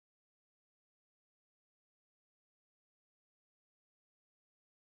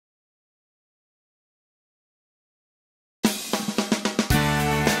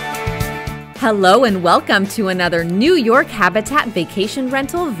Hello and welcome to another New York Habitat vacation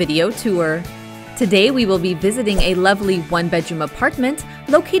rental video tour. Today we will be visiting a lovely one-bedroom apartment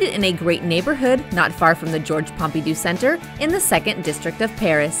located in a great neighborhood not far from the Georges Pompidou Center in the 2nd District of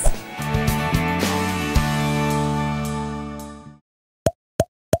Paris.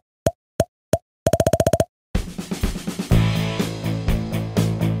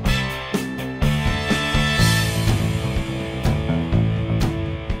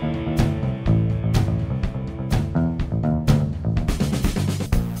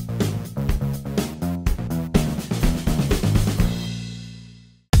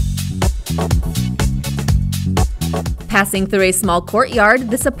 Passing through a small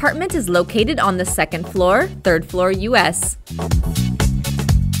courtyard, this apartment is located on the 2nd floor, 3rd floor US.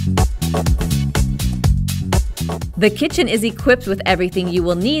 The kitchen is equipped with everything you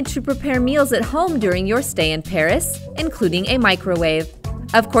will need to prepare meals at home during your stay in Paris, including a microwave.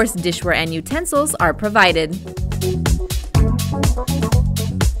 Of course, dishware and utensils are provided.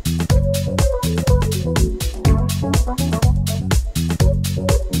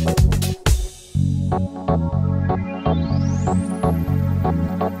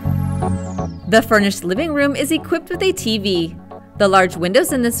 The furnished living room is equipped with a TV. The large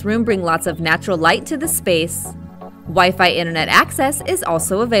windows in this room bring lots of natural light to the space. Wi-Fi internet access is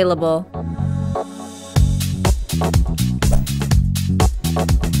also available.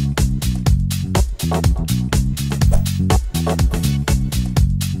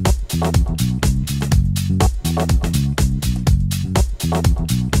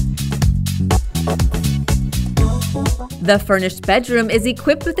 The furnished bedroom is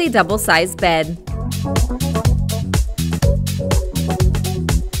equipped with a double-sized bed.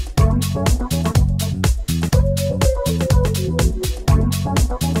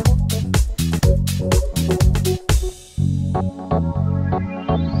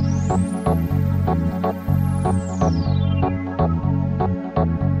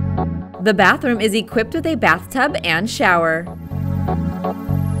 The bathroom is equipped with a bathtub and shower.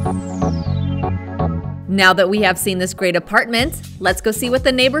 Now that we have seen this great apartment, let's go see what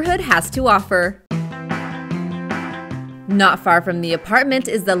the neighborhood has to offer. Not far from the apartment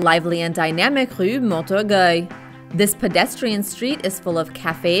is the lively and dynamic Rue Montorgueil. This pedestrian street is full of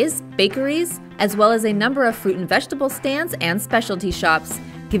cafes, bakeries, as well as a number of fruit and vegetable stands and specialty shops,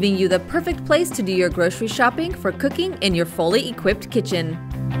 giving you the perfect place to do your grocery shopping for cooking in your fully equipped kitchen.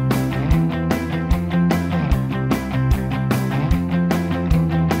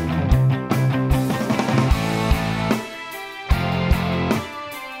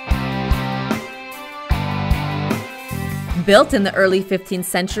 Built in the early 15th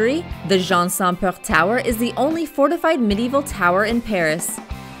century, the Jean Sans-Peur Tower is the only fortified medieval tower in Paris.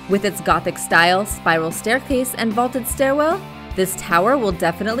 With its Gothic style, spiral staircase, and vaulted stairwell, this tower will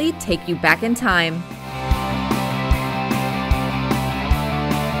definitely take you back in time.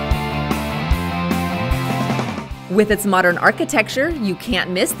 With its modern architecture, you can't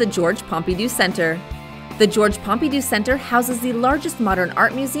miss the Georges Pompidou Center. The Georges Pompidou Center houses the largest modern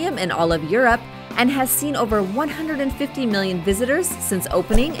art museum in all of Europe and has seen over 150 million visitors since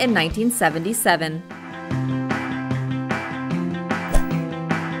opening in 1977.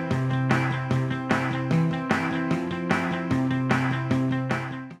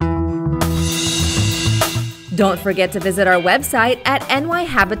 Don't forget to visit our website at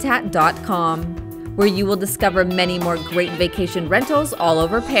nyhabitat.com, where you will discover many more great vacation rentals all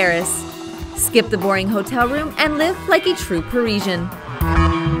over Paris. Skip the boring hotel room and live like a true Parisian.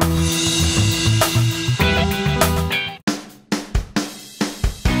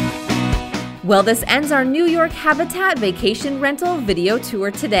 Well, this ends our New York Habitat vacation rental video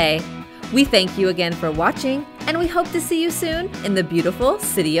tour today. We thank you again for watching, and we hope to see you soon in the beautiful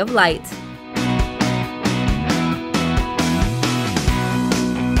City of Light.